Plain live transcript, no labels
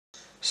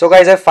So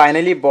guys, I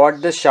finally bought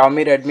the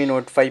Xiaomi Redmi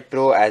Note 5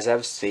 Pro. As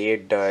I've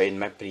said in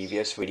my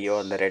previous video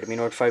on the Redmi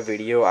Note 5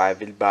 video, I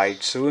will buy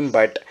it soon,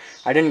 but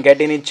I didn't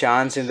get any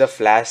chance in the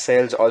flash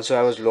sales. Also,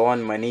 I was low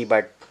on money,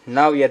 but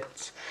now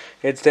it's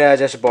there. I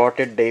just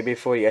bought it day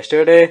before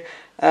yesterday,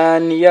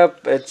 and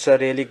yep, it's a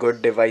really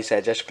good device.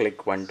 I just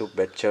clicked 1-2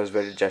 pictures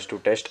with it just to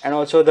test, and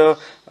also the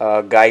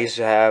guys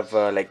have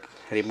like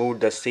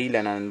removed the seal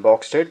and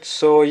unboxed it.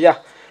 So yeah,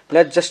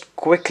 let's just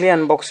quickly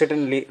unbox it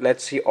and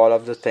let's see all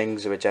of the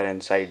things which are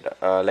inside.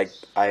 Like,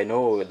 I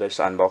know this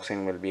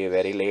unboxing will be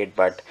very late,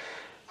 but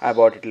I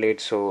bought it late,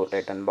 so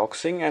late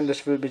unboxing, and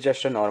this will be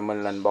just a normal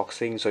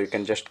unboxing, so you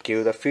can just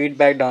give the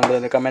feedback down there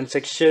in the comment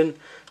section.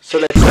 So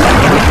let's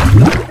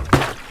start.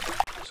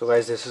 So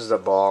guys, this is the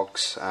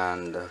box,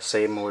 and the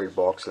same old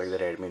box like the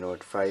Redmi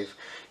Note 5.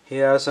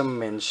 Here are some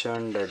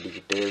mentioned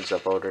details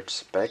about its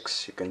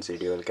specs. You can see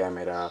dual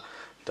camera,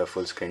 the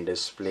full screen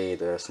display,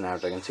 the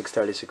Snapdragon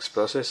 636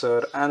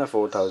 processor, and a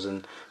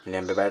 4000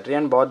 mAh battery,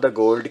 and bought the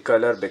gold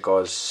color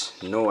because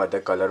no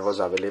other color was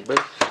available.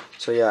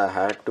 So yeah, I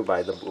had to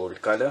buy the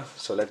gold color.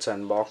 So let's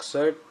unbox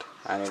it,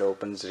 and it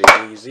opens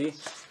really easy.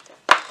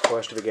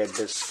 First we get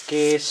this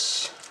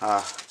case,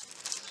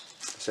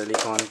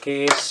 silicone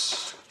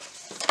case.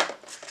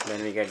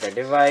 Then we get the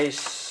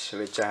device,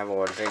 which I have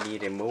already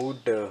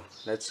removed.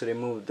 Let's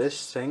remove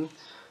this thing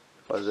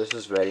because this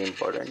is very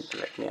important.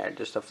 Let me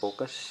adjust the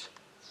focus.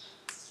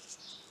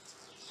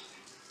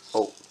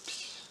 Oh,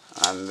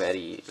 I'm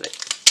very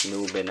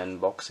noob in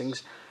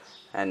unboxings,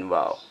 and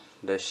wow,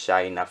 the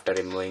shine after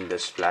removing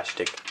this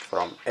plastic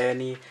from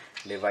any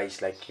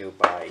device like you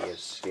buy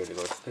is really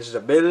good. This is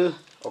a bill.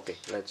 Okay,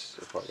 let's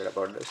forget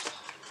about this.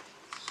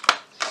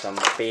 Some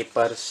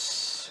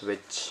papers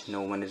which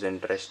no one is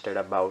interested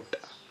about.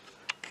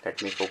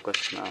 Let me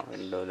focus now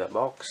into the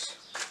box.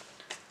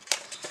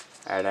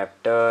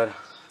 Adapter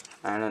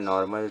and a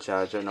normal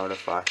charger, not a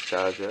fast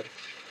charger.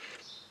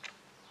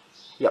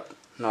 Yep,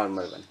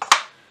 normal one.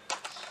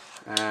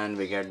 And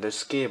we get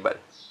this cable.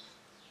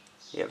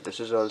 Yep,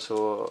 this is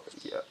also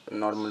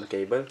normal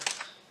cable.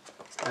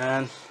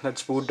 And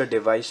let's boot the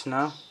device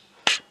now.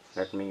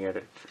 Let me get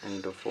it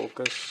into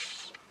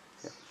focus.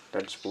 Yep,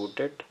 let's boot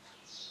it.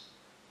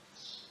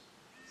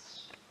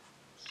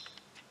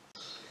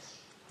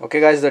 Okay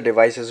guys, the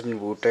device has been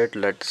booted.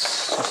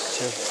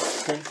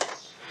 Let's check.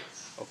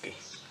 Okay,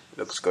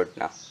 looks good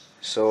now.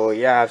 So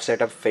yeah, I've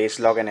set up face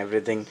lock and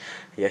everything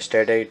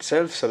yesterday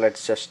itself, so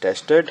let's just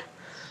test it.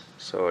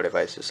 So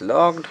device is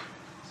locked.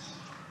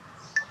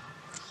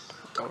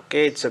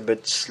 Okay, it's a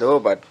bit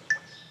slow, but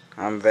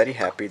I'm very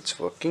happy it's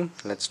working.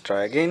 Let's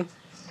try again.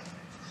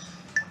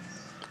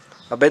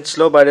 A bit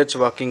slow, but it's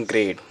working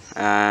great.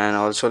 And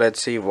also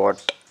let's see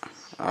what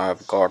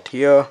I've got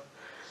here.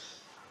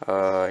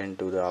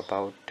 Into the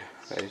about.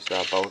 Where is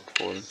the about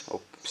phone?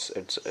 Oops,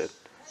 it's at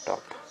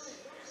top.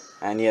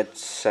 And yet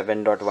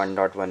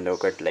 7.1.1,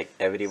 look at like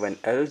everyone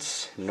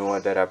else, no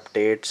other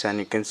updates. And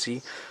you can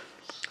see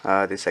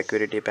the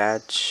security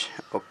patch.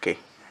 Okay,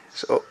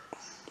 so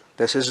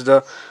this is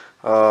the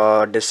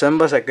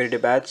December security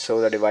patch,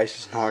 so the device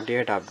is not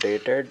yet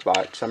updated.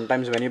 But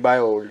sometimes when you buy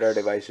older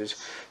devices,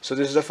 so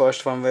this is the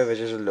first firmware which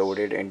is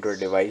loaded into a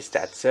device.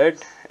 That's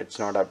it, it's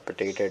not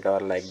updated or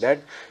like that.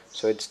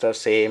 So it's the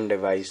same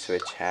device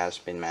which has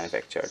been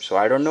manufactured. So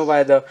I don't know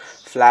why the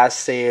flash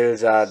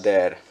sales are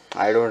there.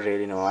 I don't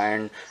really know,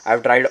 and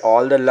I've tried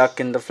all the luck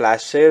in the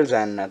flash sales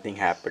and nothing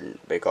happened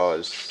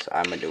because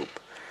I'm a noob.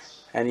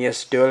 And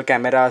yes, dual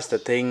camera is the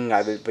thing.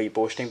 I will be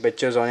posting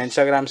pictures on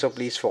Instagram, so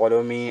please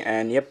follow me.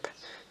 And yep,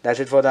 that's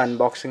it for the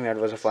unboxing. That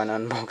was a fun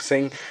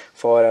unboxing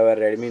for our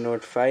Redmi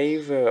Note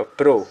 5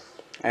 Pro.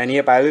 And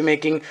yep, I'll be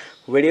making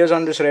videos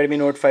on this Redmi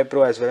Note 5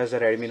 Pro as well as the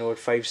Redmi Note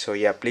 5. So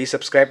yeah, please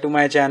subscribe to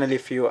my channel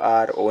if you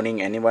are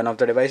owning any one of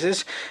the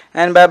devices.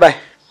 And bye bye.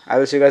 I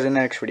will see you guys in the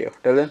next video.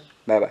 Till then,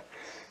 bye bye.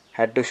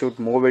 Had to shoot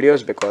more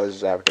videos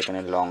because I have taken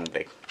a long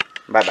break.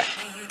 Bye bye.